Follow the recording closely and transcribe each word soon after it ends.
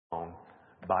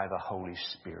by the Holy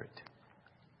Spirit.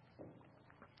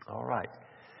 All right.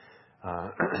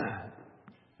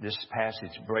 This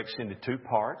passage breaks into two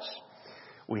parts.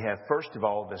 We have, first of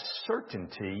all, the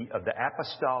certainty of the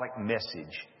apostolic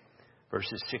message,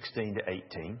 verses 16 to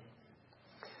 18.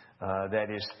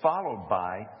 That is followed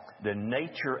by the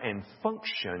nature and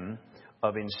function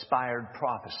of inspired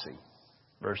prophecy,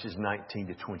 verses 19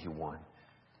 to 21.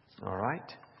 All right?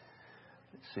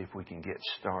 Let's see if we can get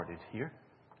started here.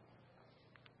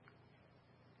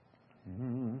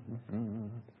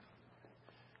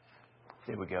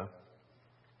 Here we go.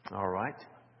 All right.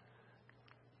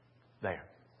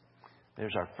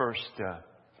 There's our first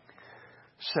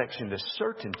section, the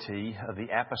certainty of the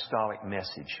apostolic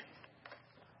message.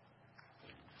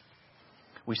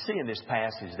 We see in this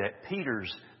passage that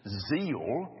Peter's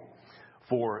zeal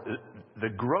for the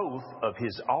growth of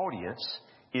his audience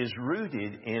is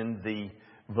rooted in the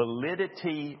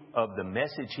validity of the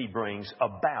message he brings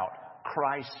about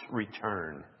Christ's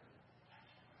return.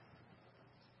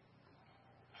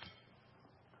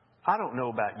 I don't know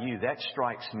about you, that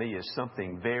strikes me as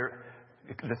something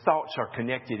the thoughts are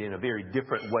connected in a very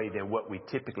different way than what we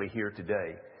typically hear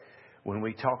today. When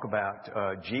we talk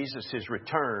about Jesus'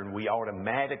 return, we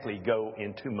automatically go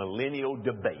into millennial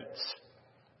debates.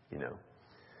 You know,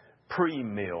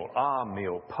 pre-mill,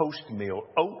 ah-mill, post-mill,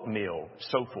 oat-mill,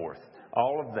 so forth.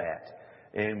 All of that.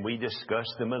 And we discuss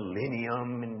the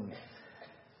millennium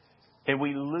and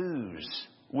we lose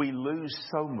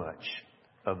so much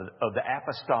of the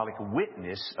apostolic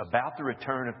witness about the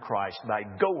return of Christ by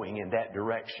going in that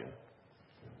direction.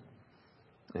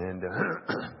 And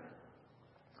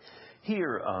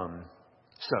here,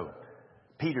 so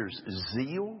Peter's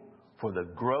zeal for the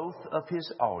growth of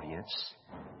his audience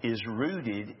is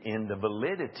rooted in the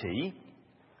validity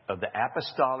of the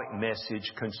apostolic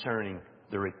message concerning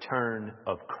the return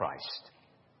of Christ.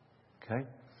 Okay?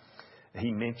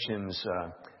 He mentions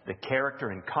the character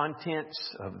and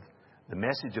contents of the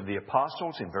message of the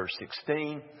apostles in verse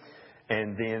 16,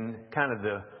 and then kind of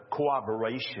the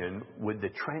corroboration with the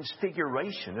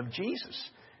transfiguration of Jesus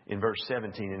in verse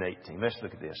 17 and 18. Let's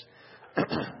look at this.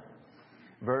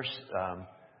 Verse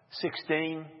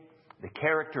 16, the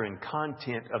character and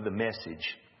content of the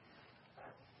message.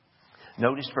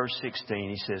 Notice verse 16,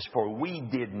 he says, "For we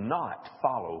did not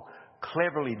follow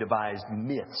cleverly devised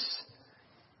myths."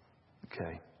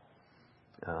 Okay.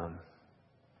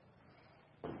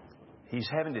 He's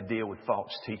having to deal with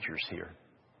false teachers here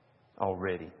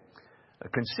already.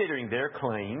 Considering their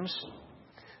claims,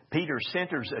 Peter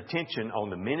centers attention on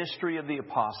the ministry of the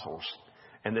apostles,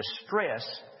 and the stress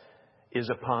is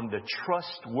upon the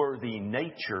trustworthy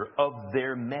nature of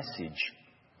their message.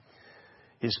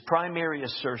 His primary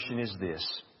assertion is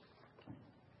this.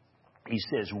 He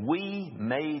says, "We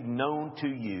made known to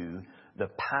you the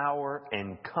power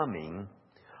and coming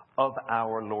of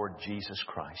our Lord Jesus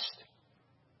Christ."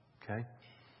 Okay?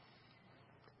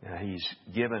 Now he's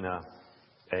given a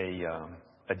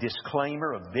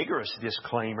disclaimer, a vigorous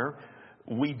disclaimer.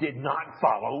 We did not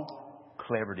follow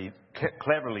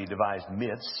cleverly devised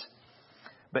myths.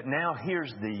 But now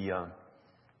here's the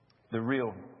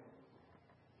real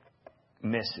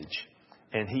message.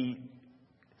 And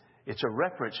it's a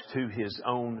reference to his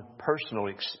own personal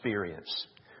experience.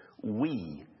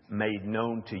 We made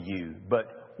known to you,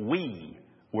 but we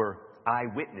were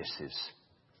eyewitnesses,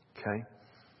 okay,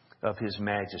 of His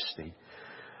majesty.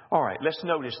 All right, let's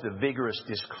notice the vigorous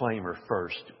disclaimer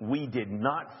first. We did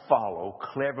not follow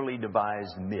cleverly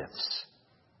devised myths.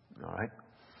 All right.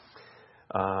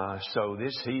 So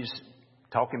he's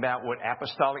talking about what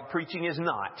apostolic preaching is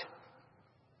not.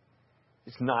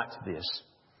 It's not this.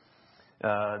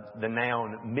 The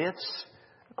noun myths,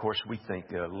 of course, we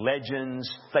think legends,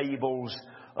 fables,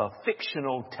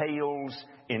 fictional tales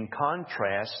in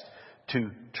contrast to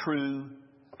true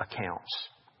accounts,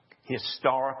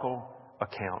 historical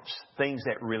accounts, things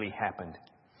that really happened.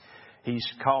 He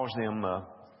calls them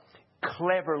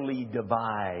cleverly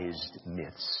devised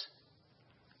myths.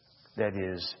 That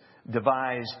is,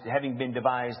 having been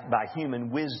devised by human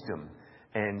wisdom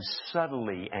and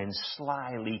subtly and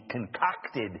slyly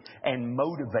concocted and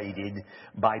motivated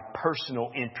by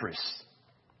personal interests.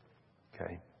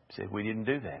 Okay, he said we didn't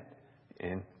do that.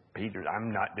 And Peter,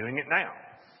 I'm not doing it now.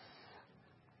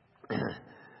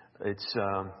 It's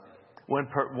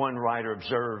one writer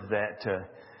observed that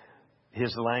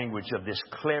his language of this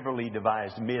cleverly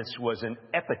devised myths was an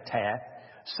epitaph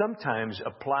sometimes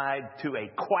applied to a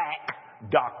quack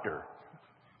doctor.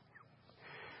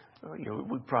 You know,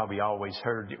 we've probably always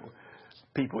heard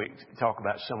people talk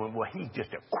about someone, well, he's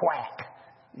just a quack.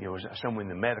 You know, someone in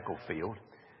the medical field.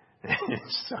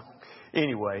 So,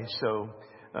 anyway,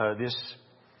 this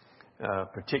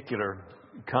particular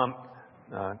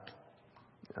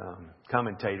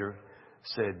commentator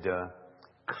said,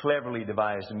 cleverly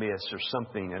devised myths or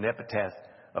something, an epitaph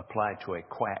applied to a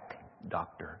quack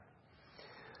doctor.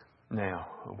 Now,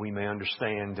 we may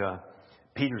understand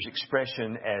Peter's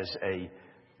expression as a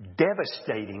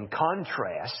devastating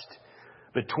contrast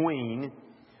between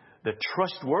the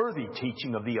trustworthy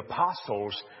teaching of the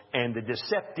apostles and the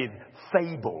deceptive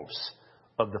fables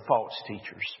of the false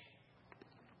teachers.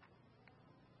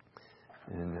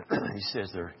 And he says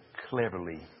they're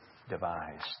cleverly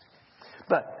devised.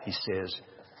 But, he says,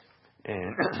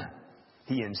 and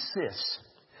he insists,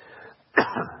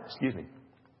 excuse me,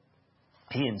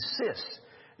 he insists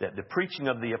that the preaching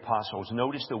of the apostles,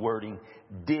 notice the wording,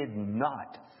 did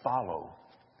not follow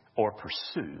or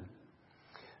pursue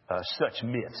such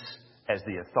myths as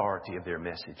the authority of their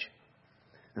message.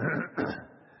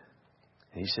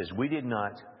 He says, we did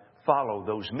not follow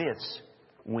those myths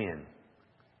when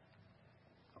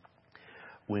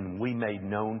we made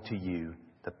known to you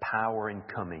the power and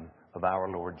coming of our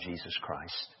Lord Jesus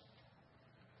Christ.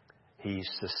 He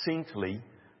succinctly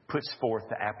puts forth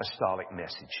the apostolic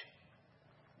message.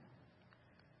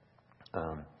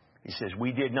 He says,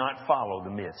 we did not follow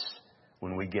the myths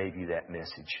when we gave you that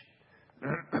message.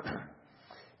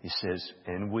 He says,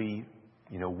 and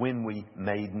when we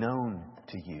made known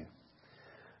to you.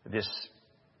 This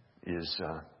is,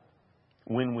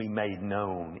 when we made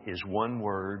known is one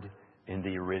word in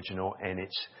the original, and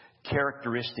it's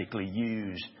characteristically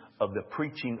used of the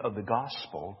preaching of the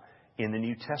gospel in the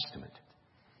New Testament.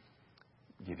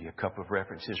 I'll give you a couple of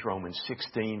references. Romans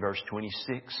 16, verse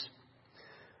 26.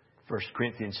 1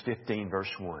 Corinthians 15,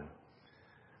 verse 1.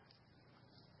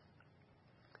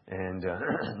 And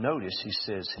notice he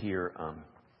says here,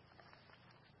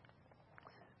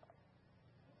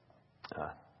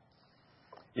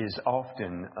 is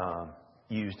often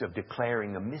used of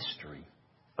declaring a mystery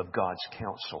of God's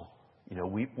counsel. You know,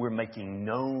 we're making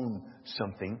known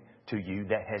something to you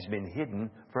that has been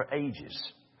hidden for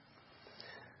ages.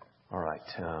 All right.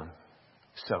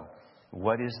 So,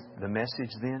 what is the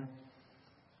message then?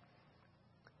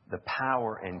 The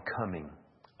power and coming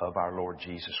of our Lord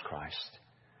Jesus Christ.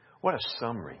 What a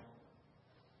summary.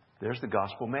 There's the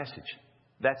gospel message.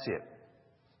 That's it.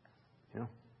 You know,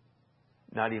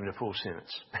 not even a full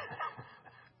sentence.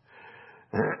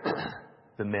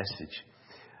 The message.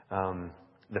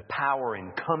 The power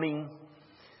and coming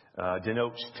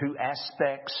denotes two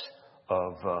aspects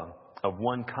of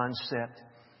one concept.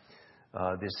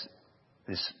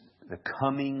 The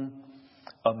coming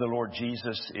of the Lord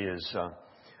Jesus is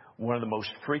one of the most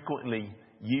frequently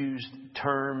used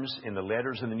terms in the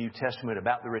letters of the New Testament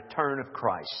about the return of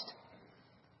Christ.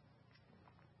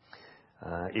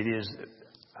 It is,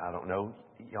 I don't know,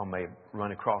 y'all may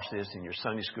run across this in your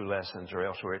Sunday school lessons or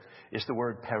elsewhere. It's the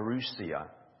word parousia,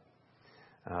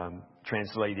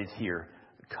 translated here,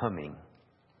 coming.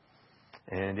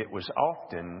 And it was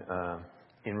often,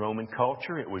 in Roman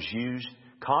culture, it was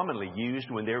commonly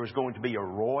used when there was going to be a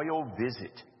royal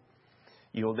visit.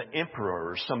 You know, the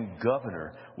emperor or some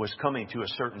governor was coming to a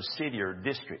certain city or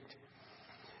district.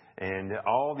 And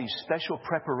all these special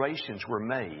preparations were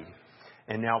made.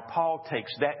 And now Paul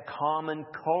takes that common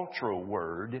cultural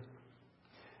word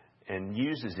and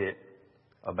uses it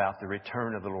about the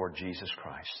return of the Lord Jesus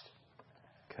Christ.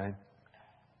 Okay?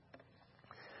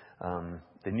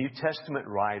 The New Testament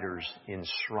writers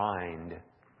enshrined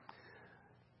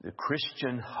the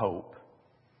Christian hope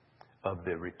of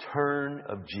the return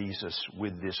of Jesus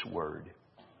with this word.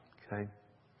 Okay?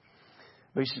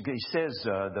 Basically, he says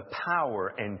the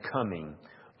power and coming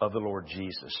of the Lord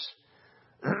Jesus.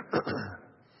 You've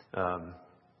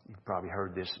probably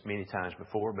heard this many times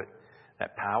before, but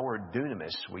that power,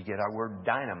 dunamis, we get our word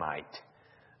dynamite,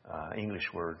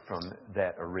 English word, from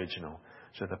that original.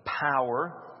 So the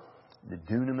power, the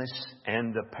dunamis,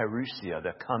 and the parousia,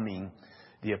 the coming,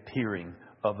 the appearing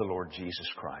of the Lord Jesus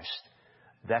Christ.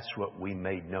 That's what we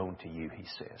made known to you, he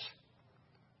says.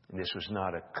 And this was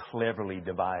not a cleverly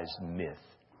devised myth.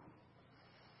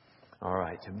 All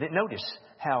right. Notice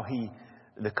how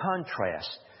the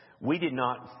contrast. We did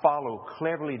not follow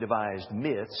cleverly devised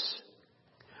myths,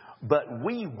 but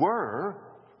we were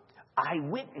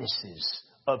eyewitnesses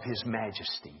of His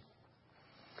majesty.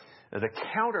 The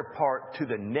counterpart to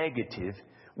the negative,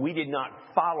 we did not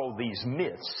follow these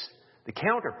myths. The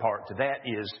counterpart to that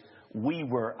is we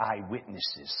were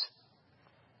eyewitnesses.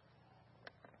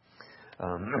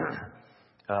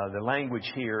 The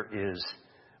language here is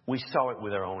we saw it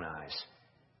with our own eyes.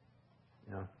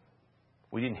 You know,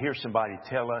 we didn't hear somebody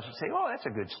tell us and say, "Oh, that's a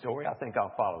good story. I think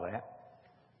I'll follow that."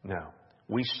 No,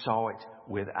 we saw it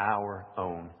with our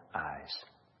own eyes.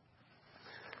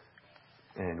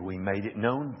 And we made it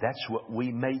known. That's what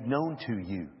we made known to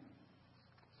you.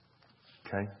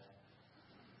 Okay?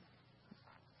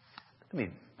 Let me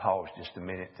pause just a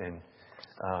minute and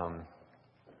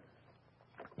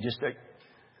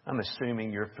I'm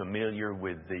assuming you're familiar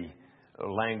with the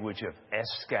language of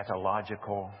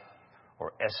eschatological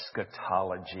or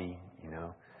eschatology,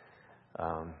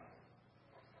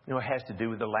 it has to do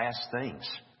with the last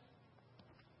things.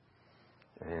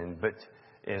 But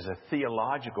as a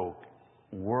theological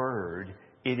word,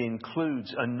 it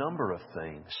includes a number of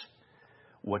things.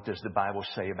 What does the Bible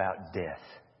say about death?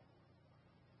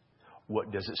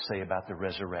 What does it say about the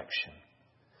resurrection?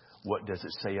 What does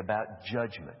it say about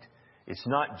judgment? It's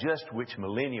not just which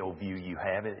millennial view you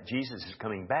have, Jesus is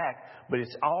coming back, but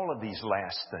it's all of these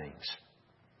last things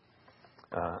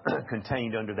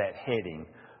contained under that heading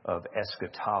of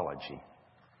eschatology.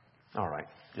 All right,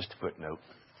 just a footnote.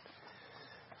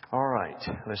 All right,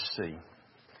 let's see.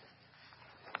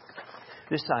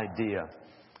 This idea,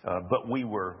 but we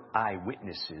were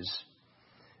eyewitnesses,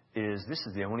 this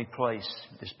is the only place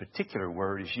this particular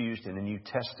word is used in the New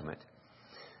Testament.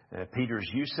 Peter's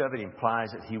use of it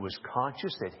implies that he was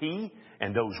conscious that he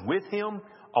and those with him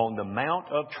on the Mount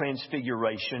of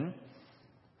Transfiguration,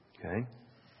 okay,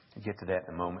 we'll get to that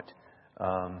in a moment,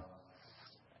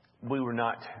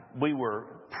 we were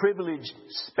privileged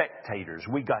spectators.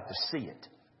 We got to see it.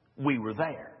 We were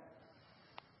there.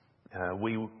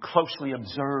 We closely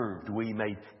observed. We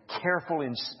made careful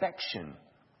inspection.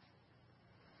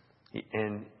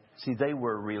 And see, they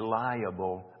were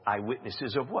reliable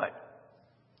eyewitnesses of what?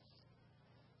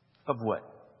 Of what?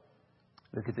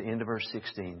 Look at the end of verse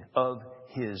 16. Of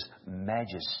His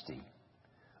majesty.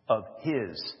 Of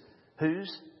His.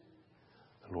 Whose?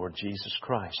 The Lord Jesus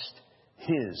Christ.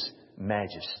 His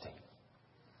majesty.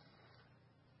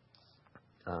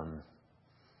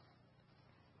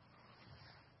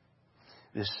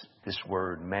 This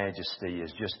word majesty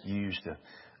is just used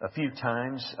a few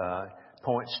times.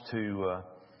 Points to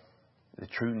the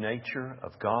true nature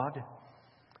of God,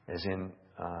 as in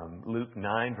Luke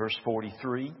 9, verse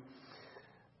 43.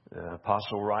 The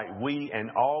apostle writes, we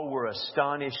and all were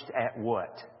astonished at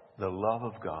what? The love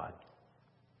of God.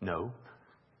 No.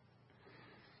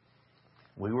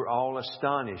 We were all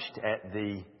astonished at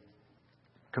the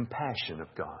compassion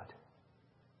of God.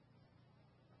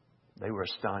 They were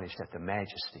astonished at the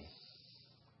majesty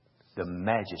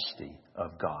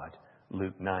of God.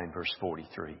 Luke 9, verse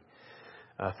 43.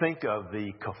 Think of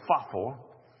the kerfuffle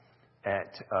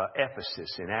at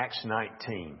Ephesus in Acts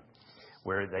 19,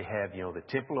 where they have, the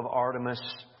Temple of Artemis,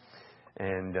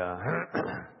 and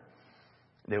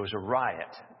there was a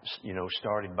riot,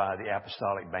 started by the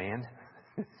apostolic band.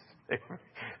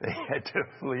 They had to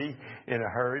flee in a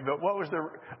hurry. But what was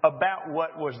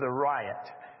the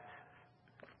riot?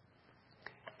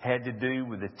 Had to do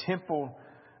with the temple.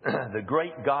 The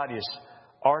great goddess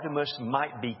Artemis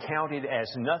might be counted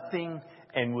as nothing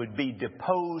and would be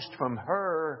deposed from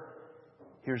her,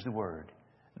 here's the word,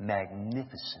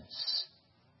 magnificence.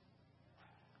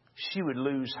 She would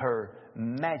lose her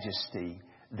majesty.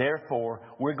 Therefore,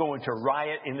 we're going to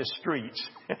riot in the streets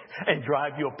and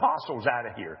drive you apostles out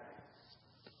of here.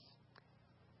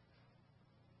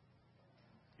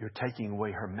 You're taking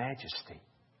away her majesty.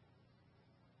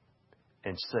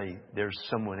 And say, there's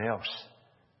someone else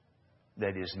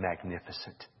that is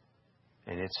magnificent.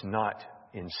 And it's not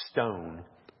in stone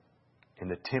in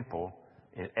the temple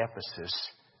in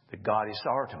Ephesus, the goddess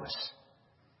Artemis.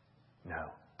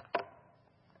 No.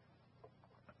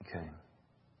 Okay.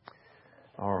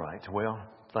 All right. Well,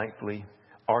 thankfully,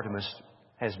 Artemis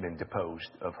has been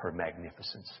deposed of her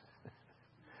magnificence.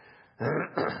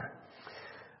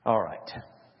 All right.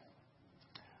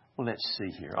 Well, let's see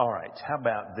here. All right. How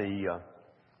about the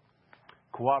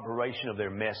corroboration of their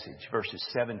message, verses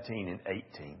 17 and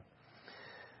 18.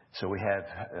 So we have,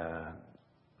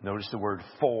 notice the word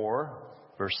for,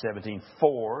 verse 17,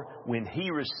 for when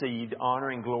He received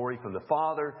honor and glory from the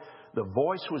Father, the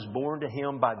voice was borne to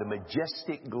Him by the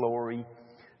majestic glory,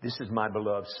 this is my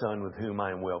beloved Son with whom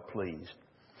I am well pleased.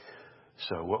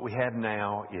 So what we have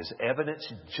now is evidence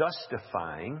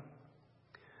justifying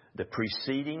the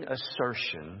preceding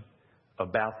assertion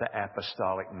about the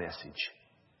apostolic message.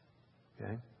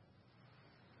 Okay?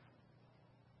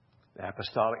 The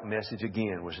apostolic message,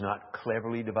 again, was not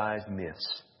cleverly devised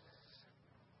myths.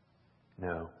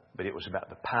 No, but it was about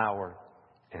the power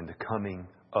and the coming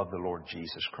of the Lord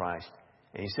Jesus Christ.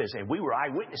 And He says, and we were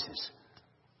eyewitnesses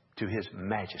to His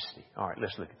majesty. All right,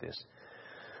 let's look at this.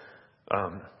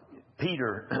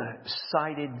 Peter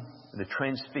cited the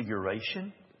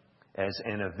Transfiguration as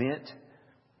an event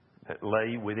that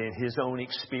lay within his own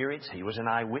experience. He was an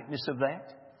eyewitness of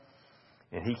that.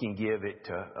 And he can give it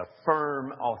a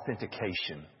firm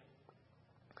authentication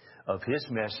of his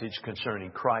message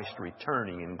concerning Christ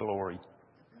returning in glory.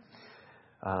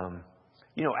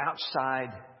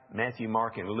 Outside Matthew,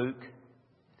 Mark, and Luke,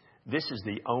 this is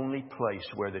the only place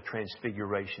where the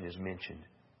transfiguration is mentioned.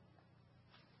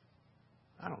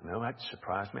 I don't know. That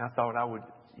surprised me. I thought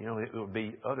it would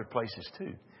be other places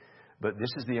too. But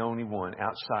this is the only one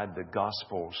outside the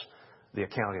Gospels, the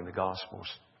account in the Gospels.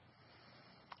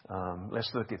 Let's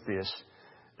look at this.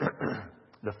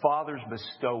 The Father's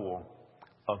bestowal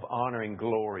of honor and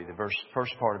glory, the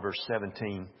first part of verse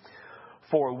 17.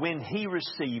 For when He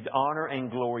received honor and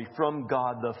glory from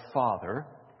God the Father,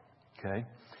 okay,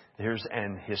 there's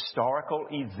an historical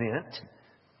event,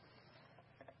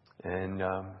 and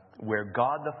where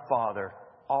God the Father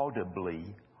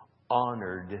audibly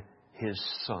honored His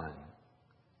Son.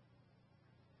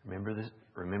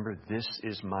 Remember, this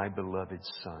is my beloved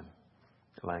Son.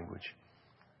 Language.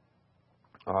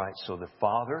 All right, so the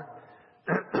Father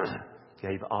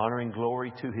gave honor and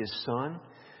glory to His Son.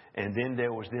 And then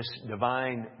there was this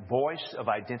divine voice of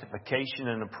identification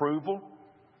and approval.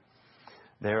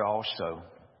 There also,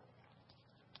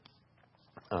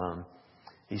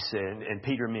 he said, and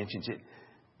Peter mentions it,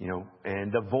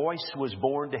 and the voice was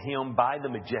borne to Him by the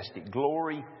majestic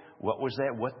glory. What was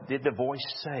that? What did the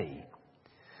voice say?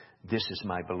 This is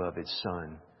my beloved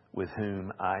Son, with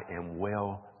whom I am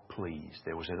well pleased.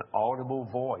 There was an audible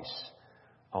voice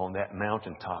on that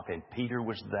mountaintop, and Peter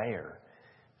was there.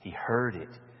 He heard it.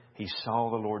 He saw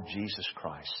the Lord Jesus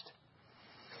Christ.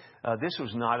 This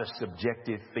was not a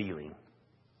subjective feeling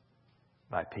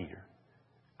by Peter.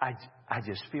 I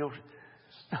just feel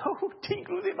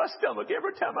tingles in my stomach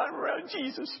every time I'm around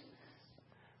Jesus.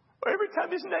 Or every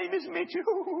time His name is mentioned.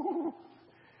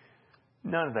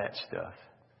 None of that stuff.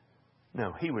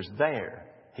 No, he was there.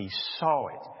 He saw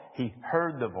it. He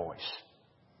heard the voice.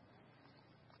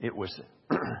 It was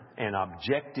an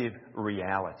objective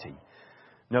reality.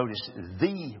 Notice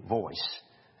the voice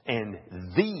and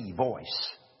the voice.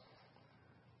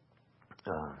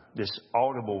 This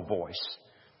audible voice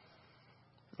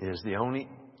is the only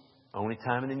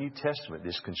time in the New Testament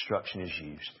this construction is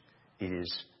used.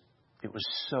 It was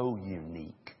so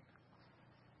unique.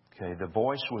 Okay, the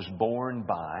voice was borne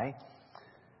by,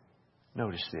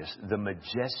 notice this, the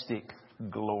majestic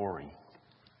glory.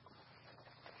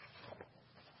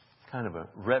 Kind of a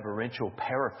reverential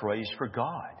paraphrase for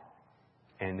God.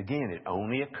 And again, it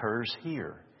only occurs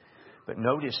here. But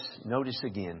notice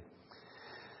again,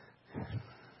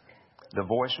 the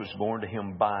voice was borne to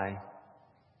Him by,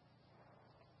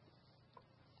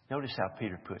 notice how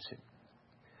Peter puts it,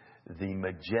 the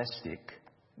majestic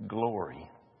glory.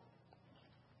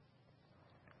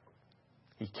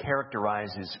 He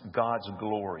characterizes God's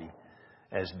glory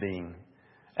as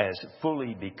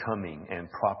fully becoming and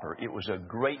proper. It was a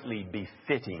greatly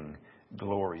befitting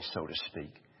glory, so to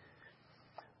speak.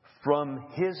 From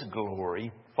His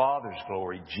glory, Father's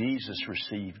glory, Jesus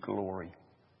received glory.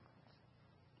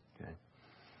 Okay.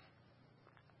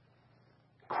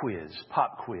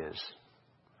 Pop quiz.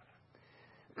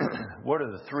 What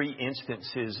are the three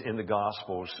instances in the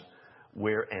Gospels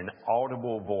where an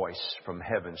audible voice from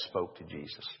heaven spoke to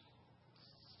Jesus?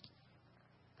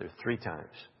 There are 3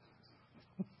 times.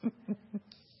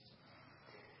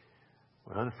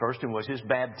 Well, the first one was His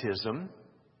baptism.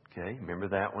 Okay, remember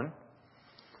that one.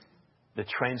 The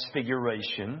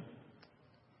transfiguration.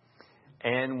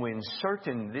 And when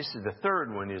the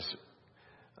third one is,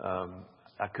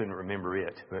 I couldn't remember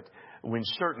it, but when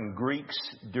certain Greeks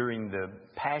during the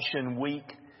Passion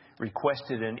Week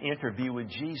requested an interview with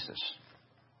Jesus.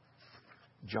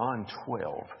 John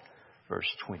 12, verse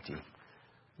 20.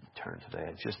 Turn to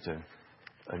that. Just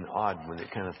an odd one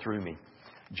that kind of threw me.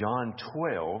 John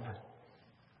 12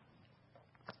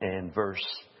 and verse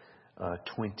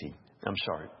 20. I'm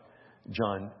sorry.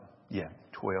 John,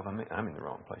 12. I'm in the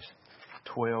wrong place.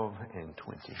 12 and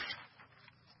 20.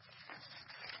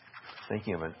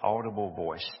 Thinking of an audible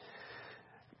voice.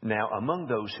 Now, among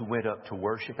those who went up to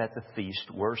worship at the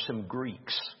feast were some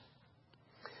Greeks.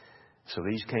 So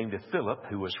these came to Philip,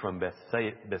 who was from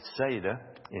Bethsaida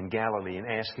in Galilee, and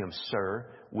asked him, Sir,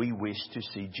 we wish to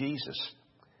see Jesus.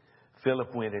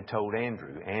 Philip went and told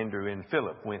Andrew. Andrew and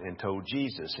Philip went and told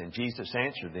Jesus. And Jesus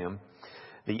answered them,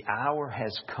 The hour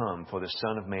has come for the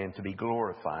Son of Man to be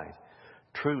glorified.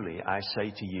 Truly, I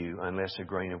say to you, unless a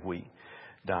grain of wheat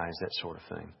dies, that sort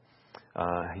of thing.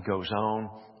 He goes on.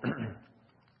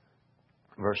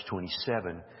 Verse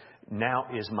 27, Now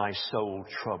is my soul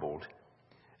troubled.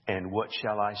 And what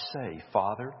shall I say?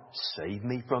 Father, save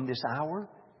me from this hour?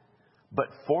 But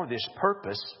for this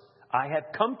purpose I have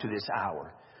come to this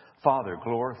hour. Father,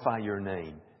 glorify your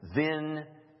name. Then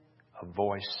a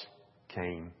voice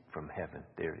came from heaven.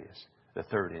 There it is. The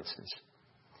third instance.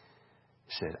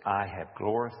 It said, I have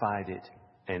glorified it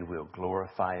and will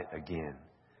glorify it again.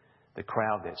 The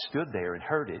crowd that stood there and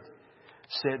heard it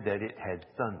said that it had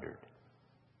thundered.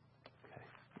 Okay.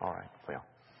 All right. Well,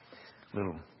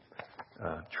 little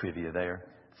trivia there.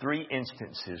 3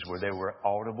 instances where there were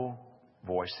audible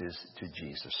voices to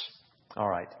Jesus. All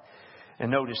right. And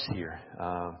notice here,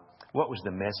 what was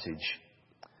the message?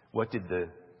 What did the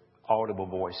audible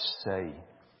voice say?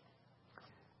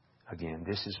 Again,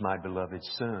 this is my beloved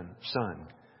Son,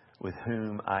 with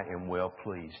whom I am well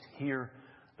pleased. Here,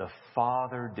 the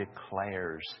Father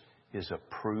declares His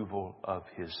approval of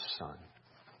His Son,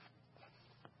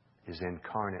 His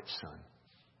incarnate Son.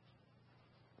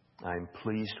 I am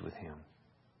pleased with Him.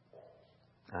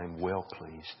 I am well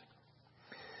pleased.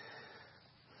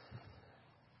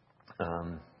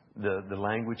 The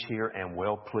language here, "am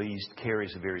well pleased,"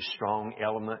 carries a very strong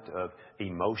element of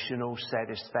emotional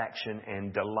satisfaction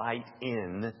and delight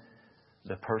in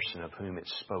the person of whom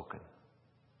it's spoken.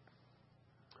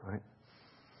 All right?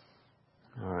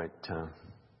 All right.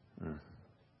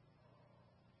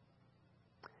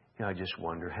 I just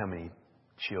wonder how many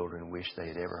children wish they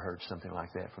had ever heard something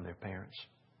like that from their parents.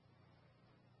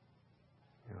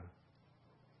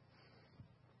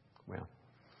 Well,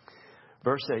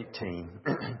 verse 18,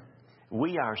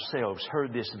 we ourselves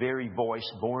heard this very voice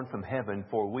born from heaven,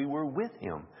 for we were with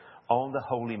Him on the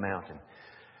holy mountain.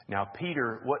 Now,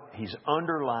 Peter, he's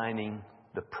underlining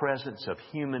the presence of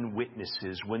human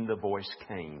witnesses when the voice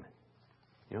came.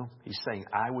 He's saying,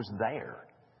 I was there.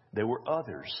 There were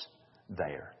others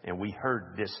there. And we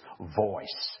heard this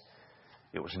voice.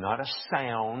 It was not a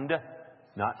sound,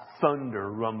 not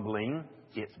thunder rumbling.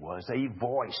 It was a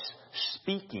voice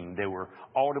speaking. There were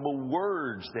audible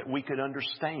words that we could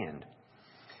understand.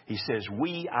 He says,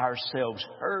 we ourselves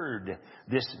heard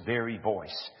this very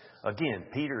voice. Again,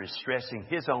 Peter is stressing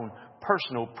his own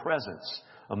personal presence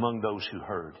among those who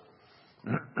heard.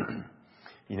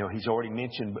 He's already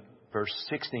mentioned verse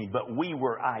 16, but we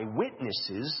were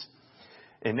eyewitnesses.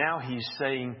 And now he's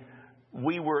saying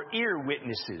we were ear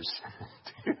witnesses.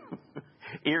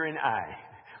 Ear and eye.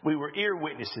 We were ear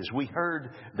witnesses. We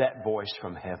heard that voice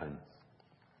from heaven.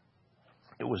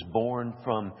 It was born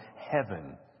from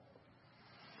heaven.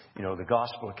 The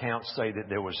gospel accounts say that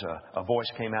there was a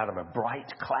voice came out of a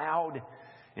bright cloud.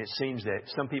 It seems that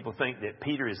some people think that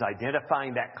Peter is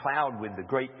identifying that cloud with the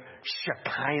great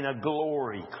Shekinah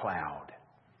glory cloud.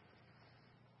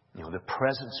 The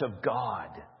presence of God.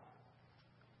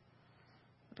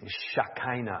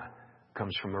 Shekinah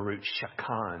comes from a root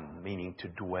shakan, meaning to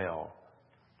dwell.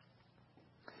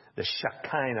 The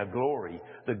Shekinah glory,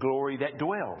 the glory that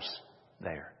dwells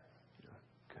there.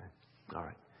 Okay. All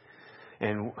right.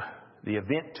 And the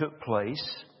event took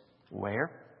place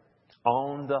where?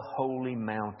 On the holy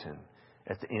mountain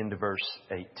at the end of verse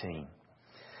 18.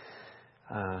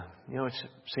 It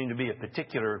seemed to be a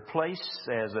particular place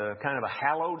as a kind of a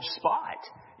hallowed spot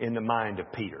in the mind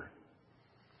of Peter.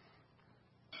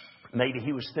 Maybe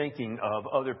he was thinking of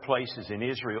other places in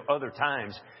Israel, other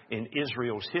times in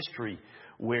Israel's history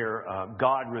where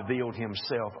God revealed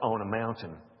Himself on a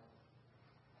mountain.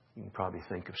 You can probably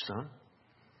think of some.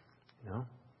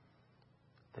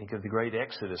 Think of the great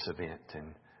Exodus event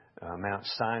and Mount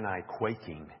Sinai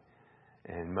quaking.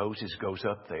 And Moses goes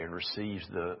up there and receives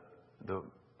the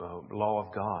law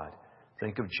of God.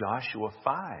 Think of Joshua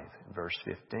 5, verse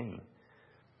 15.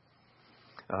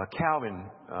 Calvin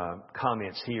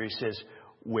comments here. He says,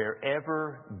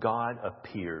 wherever God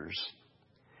appears,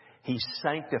 He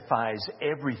sanctifies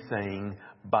everything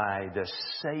by the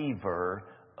savor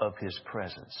of His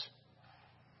presence.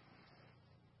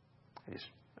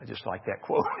 I just like that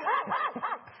quote.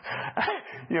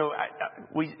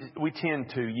 We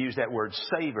tend to use that word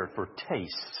savor for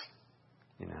taste,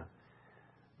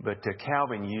 But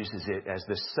Calvin uses it as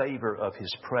the savor of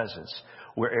His presence.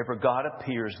 Wherever God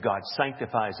appears, God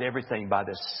sanctifies everything by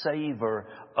the savor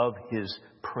of His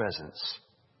presence.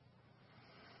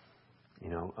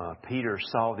 Peter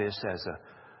saw this as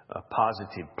a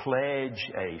positive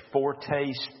pledge, a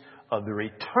foretaste of the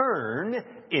return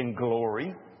in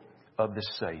glory of the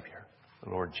Savior, the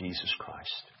Lord Jesus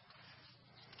Christ.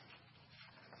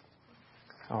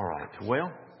 All right.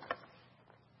 Well,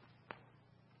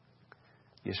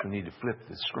 guess we need to flip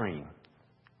the screen.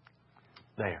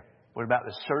 There. What about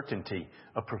the certainty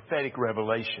of prophetic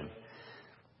revelation?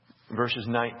 Verses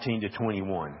 19 to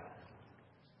 21.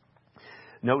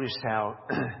 Notice how,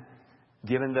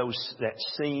 given that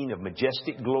scene of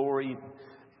majestic glory,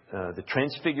 the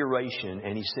transfiguration,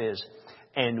 and he says,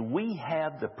 and we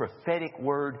have the prophetic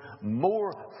word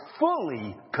more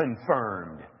fully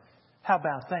confirmed. How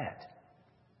about that?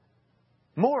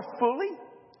 More fully?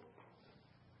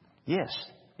 Yes,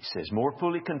 he says, more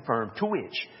fully confirmed, to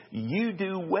which you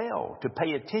do well to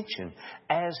pay attention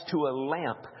as to a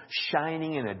lamp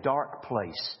shining in a dark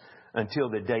place until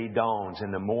the day dawns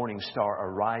and the morning star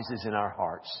arises in our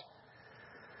hearts.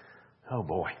 Oh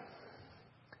boy.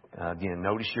 Again,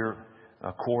 notice your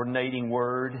coordinating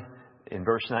word in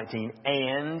verse 19,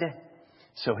 and.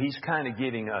 So he's kind of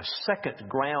giving a second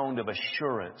ground of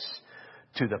assurance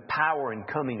to the power and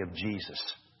coming of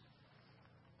Jesus.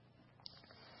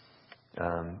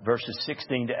 Verses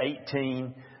 16 to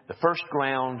 18, the first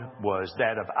ground was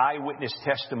that of eyewitness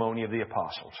testimony of the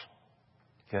apostles.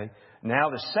 Okay. Now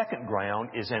the second ground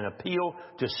is an appeal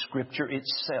to Scripture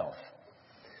itself.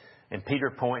 And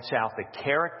Peter points out the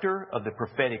character of the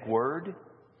prophetic word.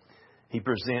 He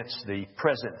presents the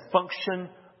present function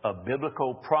of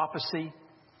biblical prophecy,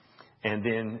 and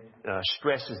then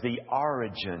stresses the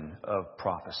origin of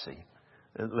prophecy.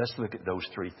 Let's look at those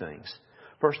three things.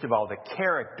 First of all, the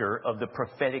character of the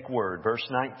prophetic word. Verse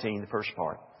 19, the first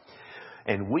part.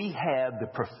 And we have the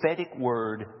prophetic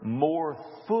word more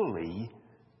fully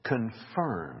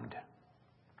confirmed.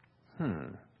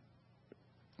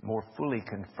 More fully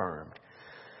confirmed.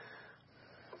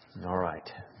 All right.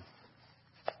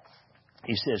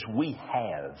 He says we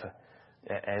have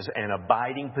as an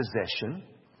abiding possession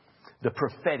the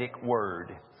prophetic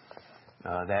word.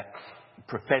 That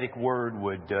prophetic word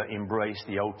would embrace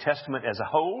the Old Testament as a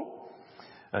whole,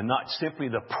 not simply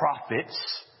the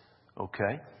prophets,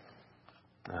 okay?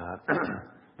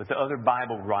 But the other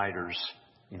Bible writers,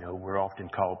 were often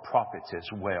called prophets as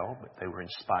well, but they were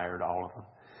inspired, all of them.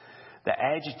 The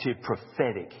adjective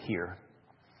prophetic here,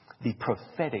 the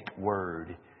prophetic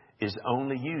word, is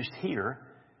only used here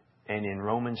and in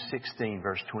Romans 16,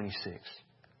 verse 26.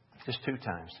 Just two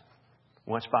times.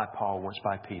 Once by Paul, once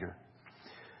by Peter.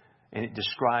 And it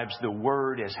describes the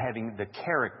word as having the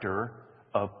character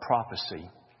of prophecy.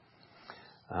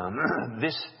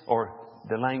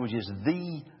 The language is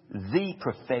the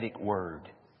prophetic word.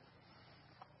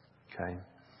 Okay.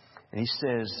 And he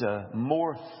says,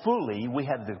 more fully, we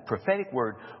have the prophetic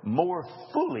word more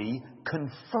fully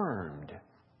confirmed.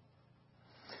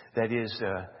 That is,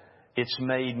 it's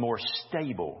made more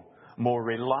stable, more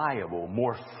reliable,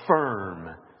 more firm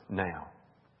now.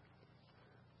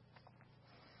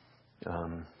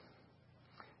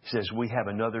 He says we have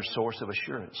another source of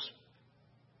assurance.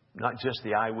 Not just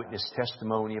the eyewitness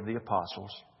testimony of the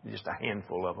apostles, just a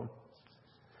handful of them.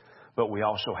 But we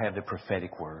also have the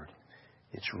prophetic word.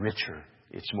 It's richer.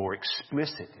 It's more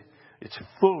explicit. It's a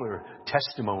fuller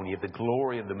testimony of the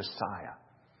glory of the Messiah.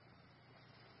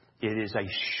 It is a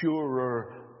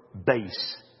surer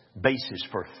basis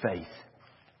for faith.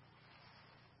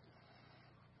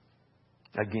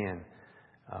 Again,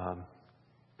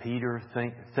 Peter,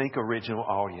 think original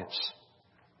audience.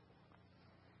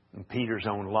 And Peter's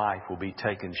own life will be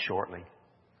taken shortly.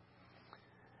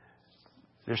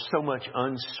 There's so much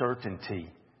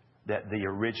uncertainty that the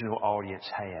original audience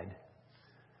had.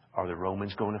 Are the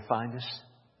Romans going to find us?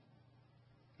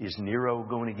 Is Nero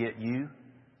going to get you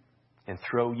and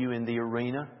throw you in the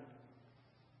arena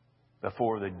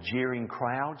before the jeering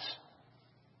crowds?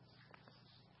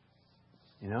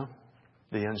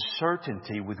 The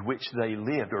uncertainty with which they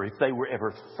lived, or if they were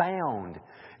ever found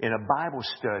in a Bible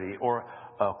study or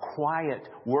a quiet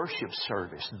worship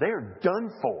service, they're done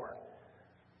for.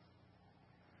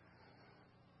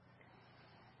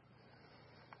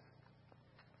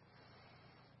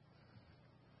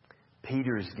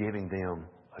 Peter is giving them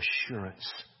assurance.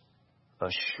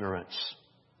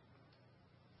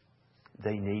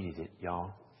 They needed it,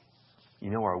 y'all.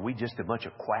 Are we just a bunch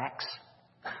of quacks?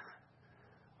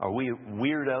 Are we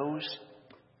weirdos?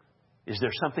 Is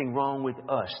there something wrong with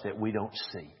us that we don't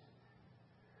see?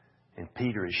 And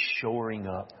Peter is shoring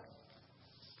up,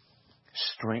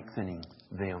 strengthening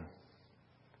them.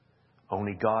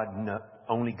 Only God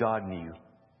knew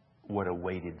what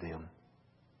awaited them.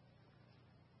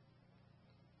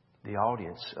 The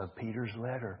audience of Peter's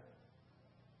letter.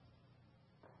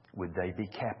 Would they be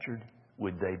captured?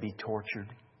 Would they be tortured?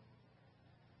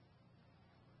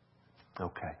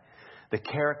 Okay. The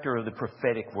character of the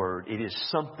prophetic word, it is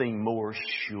something more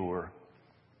sure.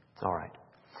 All right.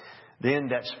 Then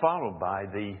that's followed by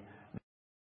the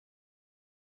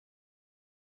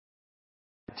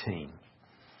team.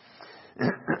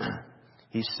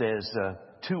 He says,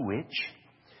 to which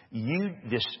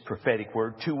this prophetic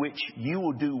word, to which you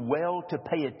will do well to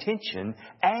pay attention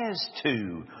as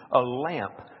to a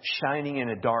lamp shining in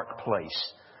a dark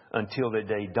place until the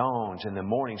day dawns and the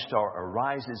morning star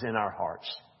arises in our hearts.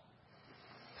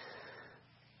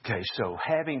 Okay, so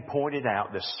having pointed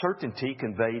out the certainty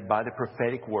conveyed by the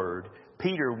prophetic word,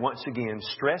 Peter once again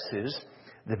stresses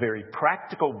the very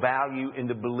practical value in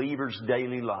the believer's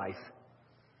daily life.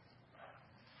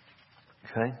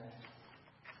 Okay?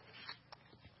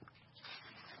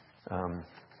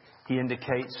 He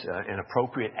indicates an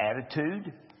appropriate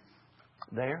attitude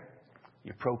there,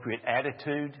 the appropriate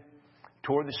attitude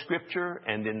toward the Scripture,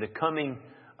 and then the coming,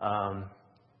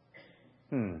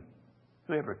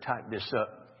 whoever typed this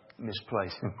up,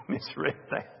 misplaced, misread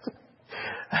that.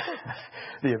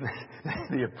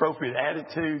 The appropriate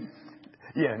attitude,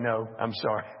 I'm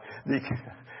sorry.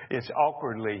 It's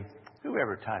awkwardly,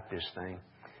 whoever typed this thing,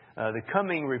 the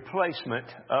coming replacement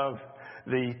of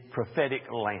the prophetic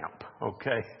lamp.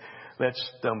 Okay,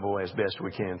 let's stumble as best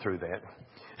we can through that.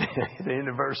 At the end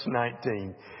of verse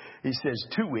 19, he says,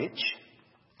 to which,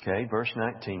 verse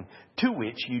 19, to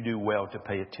which you do well to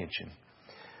pay attention.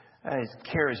 It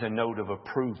carries a note of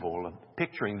approval, of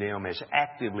picturing them as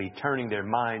actively turning their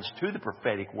minds to the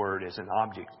prophetic word as an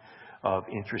object of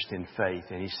interest and faith.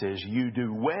 And he says, you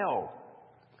do well.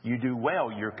 You do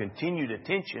well. Your continued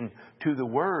attention to the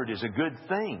word is a good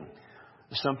thing,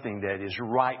 something that is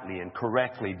rightly and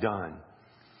correctly done.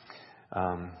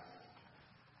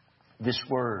 This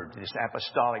word, this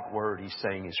apostolic word, he's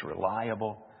saying, is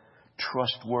reliable,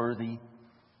 trustworthy.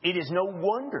 It is no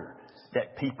wonder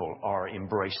that people are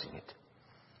embracing it.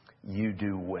 You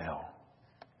do well.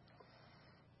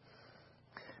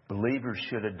 Believers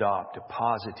should adopt a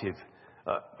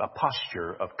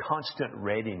posture of constant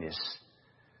readiness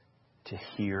to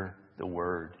hear the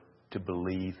word, to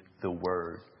believe the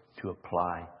word, to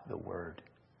apply the word.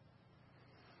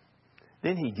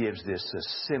 Then he gives this a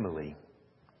simile.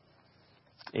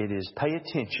 It is pay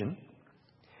attention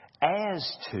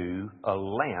as to a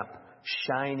lamp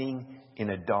shining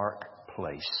in a dark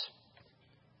place.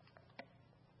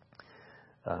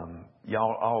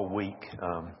 Y'all, all week,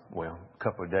 a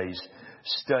couple of days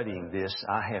studying this,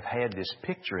 I have had this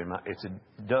picture in it's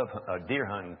a deer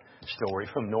hunting story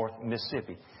from North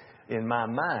Mississippi in my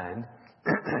mind.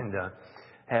 And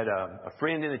had a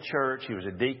friend in the church. He was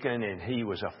a deacon and he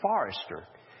was a forester.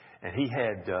 And he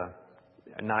had a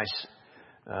nice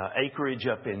acreage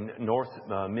up in North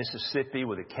Mississippi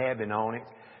with a cabin on it.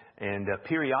 And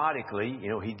periodically,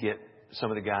 he'd get some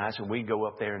of the guys and we'd go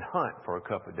up there and hunt for a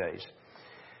couple of days.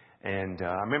 And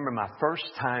I remember my first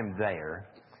time there.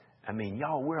 I mean,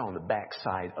 y'all, we're on the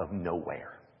backside of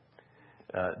nowhere.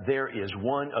 There is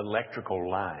one electrical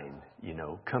line,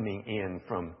 coming in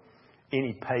from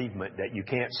any pavement that you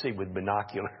can't see with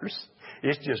binoculars.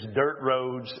 It's just dirt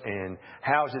roads and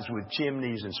houses with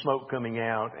chimneys and smoke coming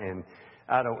out. And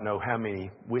I don't know how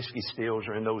many whiskey stills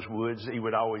are in those woods. He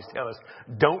would always tell us,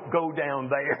 don't go down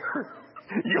there.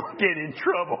 You'll get in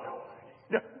trouble.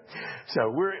 So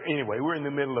we're in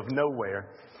the middle of nowhere.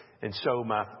 And so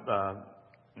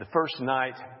the first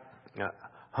night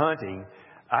hunting,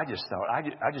 I just thought,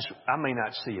 I may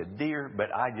not see a deer,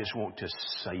 but I just want to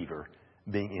savor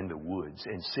being in the woods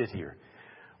and sit here.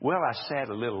 Well, I sat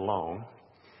a little long,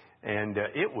 and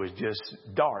it was just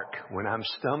dark when I'm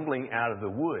stumbling out of the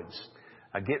woods.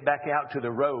 I get back out to the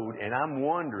road, and I'm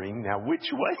wondering, now,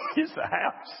 which way is the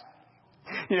house?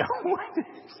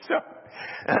 So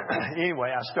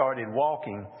anyway, I started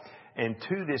walking, and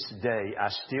to this day, I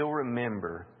still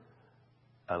remember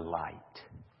a light.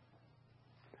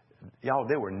 Y'all,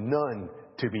 there were none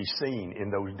to be seen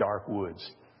in those dark woods.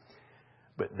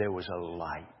 But there was a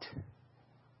light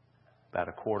about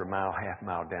a quarter mile, half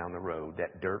mile down the road,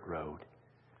 that dirt road.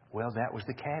 Well, that was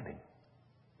the cabin.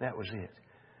 That was it.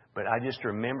 But I just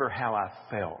remember how I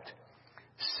felt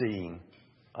seeing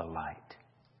a light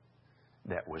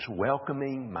that was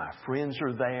welcoming. My friends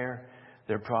are there.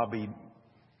 They're probably,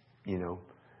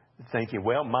 thinking,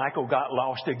 well, Michael got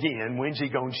lost again. When's he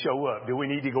going to show up? Do we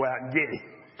need to go out and get him?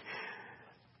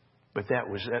 But that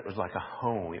was like a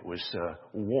home. It was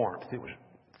warmth. It was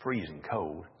freezing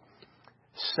cold.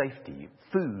 Safety,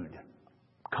 food,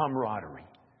 camaraderie.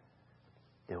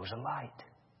 There was a light.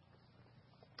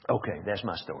 Okay, that's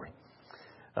my story.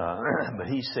 But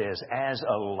he says, as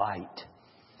a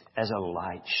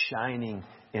light shining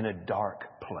in a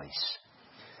dark place.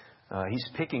 He's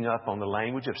picking up on the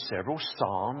language of several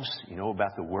Psalms,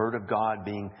 about the Word of God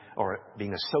being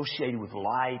associated with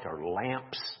light or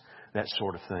lamps, that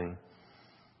sort of thing.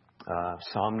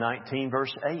 Psalm 19,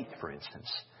 verse 8, for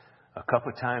instance. A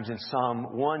couple of times in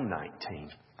Psalm 119,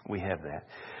 we have that.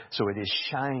 So it is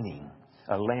shining,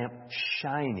 a lamp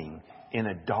shining in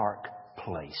a dark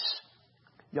place.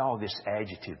 Y'all, this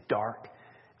adjective, dark,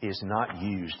 is not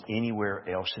used anywhere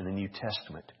else in the New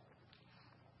Testament.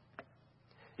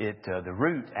 The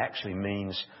root actually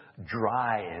means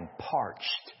dry and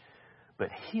parched. But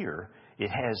here it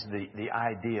has the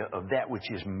idea of that which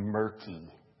is murky,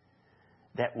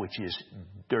 that which is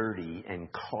dirty and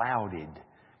clouded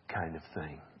kind of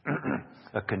thing.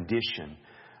 A condition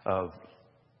of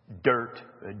dirt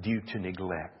due to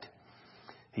neglect.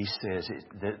 He says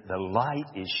that the light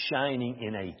is shining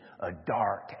in a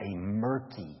dark, a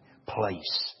murky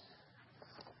place.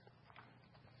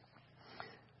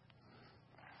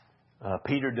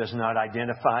 Peter does not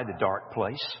identify the dark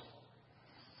place.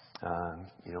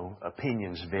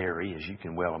 Opinions vary, as you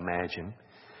can well imagine.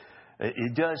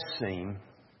 It does seem,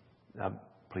 I'm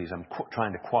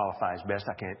trying to qualify as best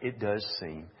I can. It does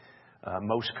seem,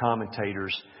 most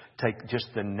commentators take just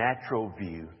the natural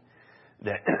view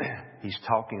that he's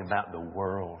talking about the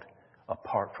world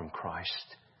apart from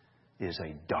Christ is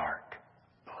a dark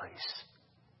place.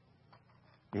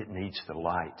 It needs the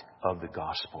light of the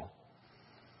gospel.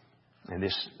 And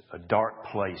this dark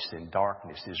place and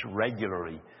darkness is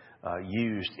regularly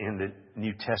used in the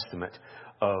New Testament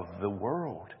of the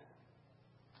world.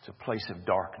 It's a place of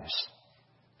darkness.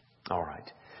 All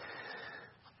right.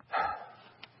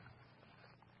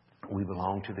 We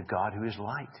belong to the God who is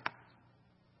light.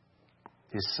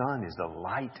 His Son is the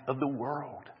light of the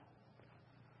world.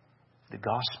 The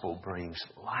gospel brings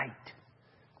light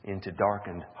into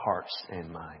darkened hearts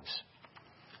and minds.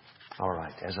 All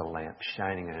right, as a lamp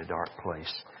shining in a dark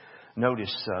place.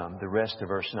 Notice the rest of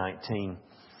verse 19.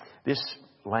 This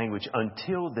language,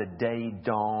 until the day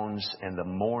dawns and the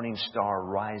morning star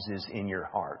rises in your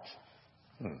heart.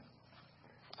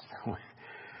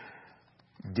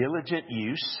 Diligent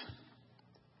use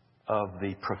of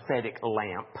the prophetic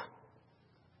lamp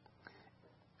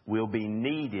will be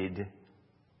needed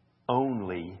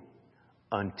only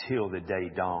until the day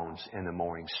dawns and the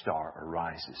morning star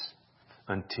arises.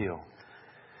 Until.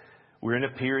 We're in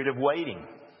a period of waiting.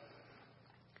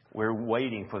 We're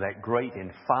waiting for that great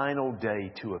and final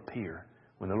day to appear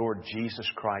when the Lord Jesus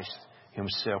Christ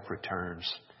Himself returns.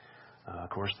 Of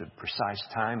course, the precise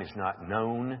time is not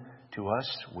known to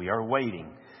us. We are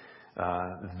waiting.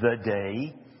 The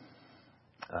day,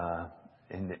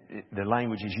 and the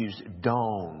language is used,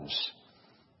 dawns.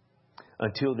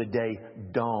 Until the day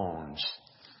dawns.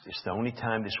 It's the only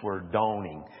time this word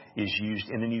dawning is used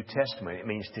in the New Testament. It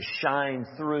means to shine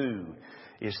through.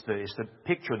 It's the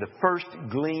picture of the first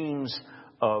gleams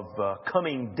of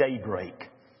coming daybreak,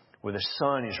 where the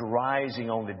sun is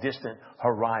rising on the distant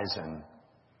horizon.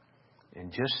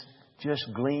 And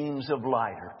just gleams of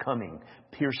light are coming,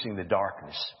 piercing the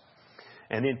darkness.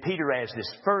 And then Peter adds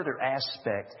this further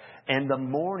aspect, and the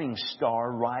morning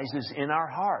star rises in our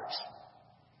hearts.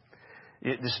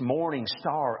 This morning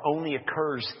star only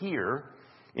occurs here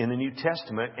in the New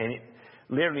Testament, and it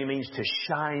literally means to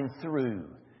shine through.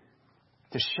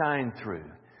 To shine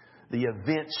through. The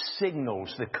event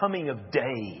signals the coming of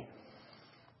day.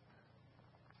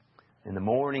 And the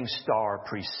morning star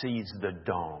precedes the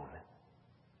dawn.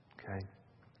 Okay?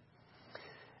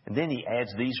 And then he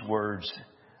adds these words,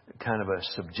 kind of a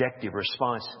subjective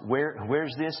response.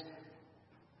 Where's this?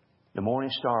 The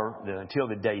morning star, until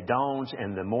the day dawns,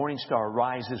 and the morning star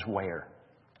rises where?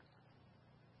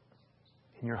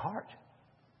 In your heart.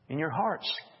 In your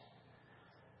hearts.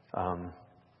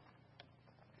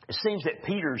 It seems that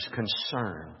Peter's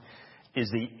concern is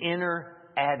the inner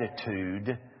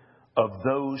attitude of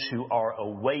those who are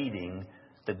awaiting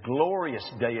the glorious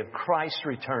day of Christ's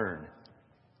return.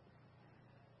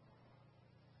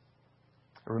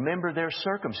 Remember their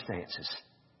circumstances.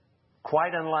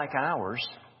 Quite unlike ours.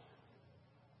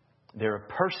 They're a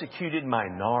persecuted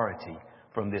minority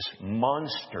from this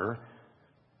monster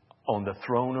on the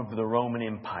throne of the Roman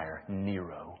Empire,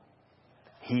 Nero.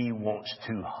 He wants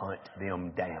to hunt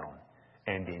them down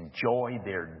and enjoy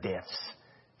their deaths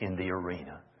in the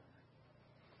arena.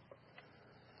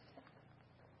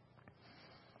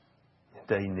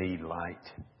 They need light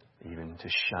even to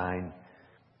shine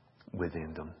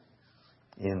within them,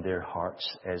 in their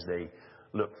hearts, as they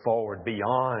look forward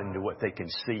beyond what they can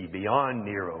see, beyond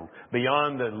Nero,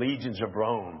 beyond the legions of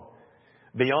Rome,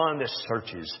 beyond the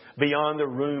searches, beyond the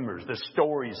rumors, the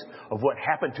stories of what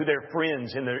happened to their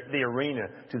friends in the arena,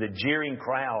 to the jeering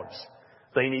crowds.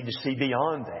 They need to see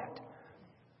beyond that.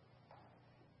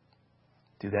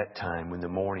 To that time when the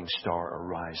morning star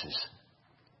arises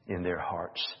in their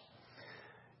hearts.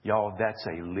 Y'all, that's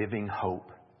a living hope.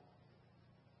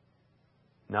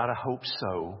 Not a hope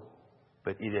so,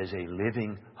 but it is a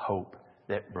living hope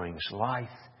that brings life.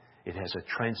 It has a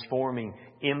transforming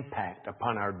impact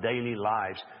upon our daily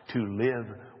lives to live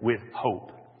with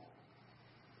hope.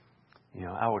 You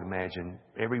know, I would imagine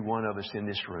every one of us in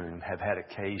this room have had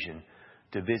occasion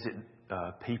to visit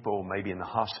people maybe in the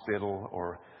hospital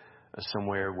or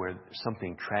somewhere where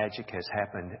something tragic has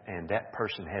happened and that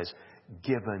person has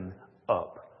given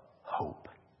up hope.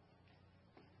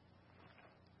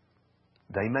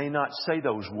 They may not say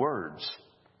those words,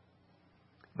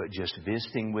 but just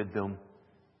visiting with them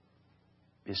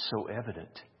is so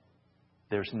evident.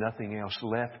 There's nothing else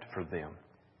left for them.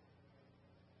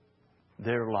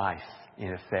 Their life,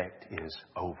 in effect, is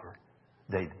over.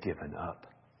 They've given up.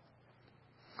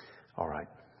 All right.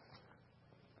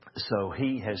 So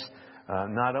he has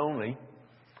not only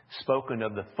spoken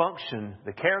of the function,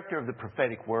 the character of the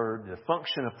prophetic word, the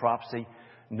function of prophecy,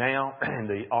 now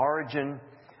the origin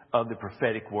of the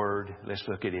prophetic word. Let's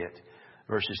look at it.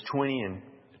 Verses 20 and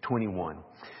 21.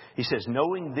 He says,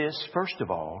 knowing this, first of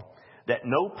all, that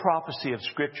no prophecy of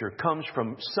Scripture comes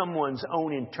from someone's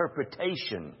own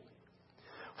interpretation.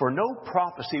 For no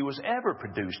prophecy was ever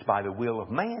produced by the will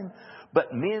of man,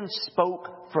 but men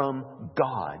spoke from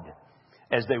God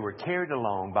as they were carried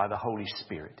along by the Holy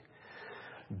Spirit.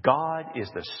 God is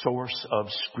the source of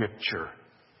Scripture.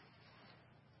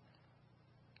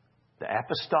 The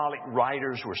apostolic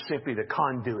writers were simply the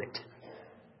conduit.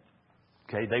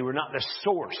 Okay, they were not the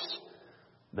source.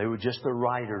 They were just the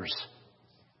writers.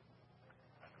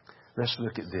 Let's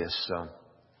look at this.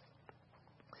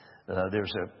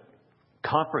 There's a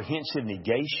comprehensive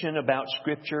negation about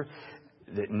Scripture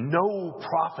that no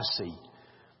prophecy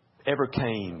ever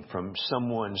came from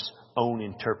someone's own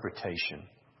interpretation.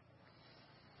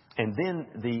 And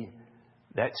then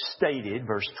that's stated,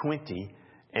 verse 20,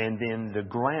 and then the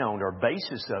ground or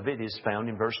basis of it is found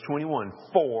in verse 21.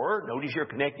 For, notice your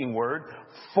connecting word,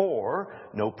 for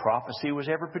no prophecy was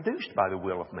ever produced by the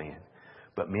will of man,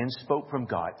 but men spoke from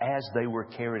God as they were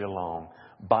carried along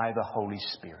by the Holy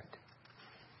Spirit.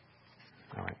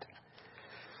 All right.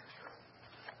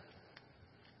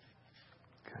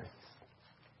 Okay.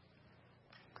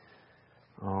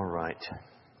 All right.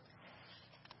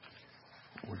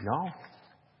 Well, y'all,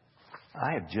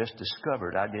 I have just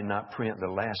discovered I did not print the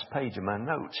last page of my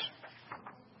notes.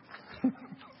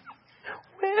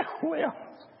 Well,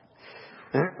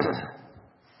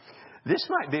 this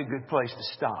might be a good place to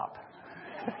stop.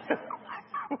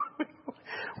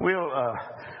 We'll,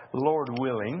 Lord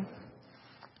willing,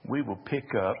 we will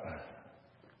pick up.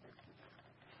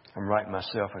 I'm writing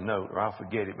myself a note, or I'll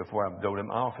forget it before I go to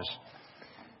my office.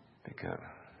 Pick up.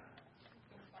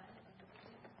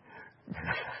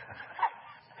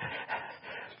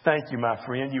 Thank you, my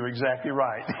friend. You're exactly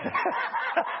right.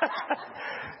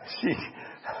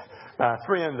 My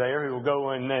friend there, who will go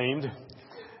unnamed,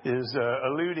 is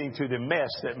alluding to the mess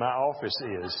that my office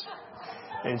is.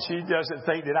 And she doesn't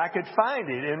think that I could find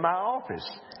it in my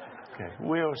office. Okay,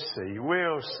 we'll see.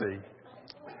 We'll see.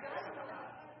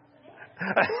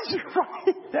 That's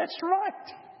right. That's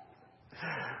right.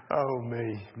 Oh,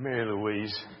 me. Mary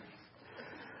Louise.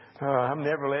 I'm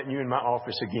never letting you in my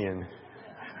office again.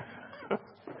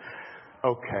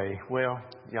 Okay, well,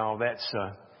 y'all, that's,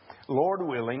 Lord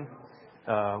willing,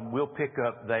 we'll pick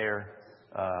up there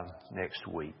next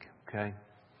week, okay?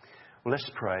 Well, let's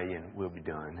pray and we'll be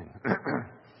done.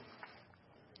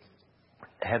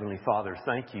 Heavenly Father,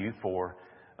 thank you for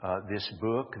this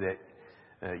book that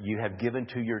you have given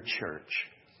to your church.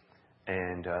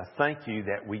 And thank you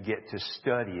that we get to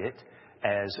study it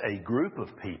as a group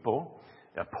of people,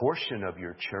 a portion of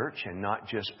your church, and not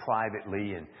just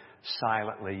privately and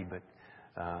silently, but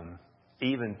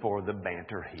even for the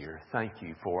banter here. Thank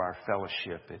you for our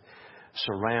fellowship that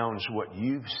surrounds what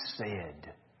you've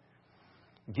said.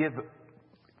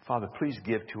 Father, please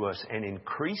give to us an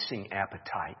increasing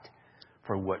appetite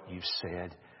for what you've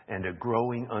said and a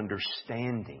growing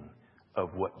understanding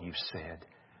of what you've said,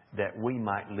 that we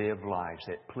might live lives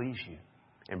that please you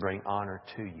and bring honor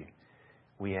to you.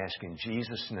 We ask in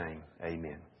Jesus' name,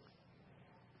 amen.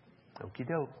 Okie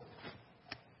doke.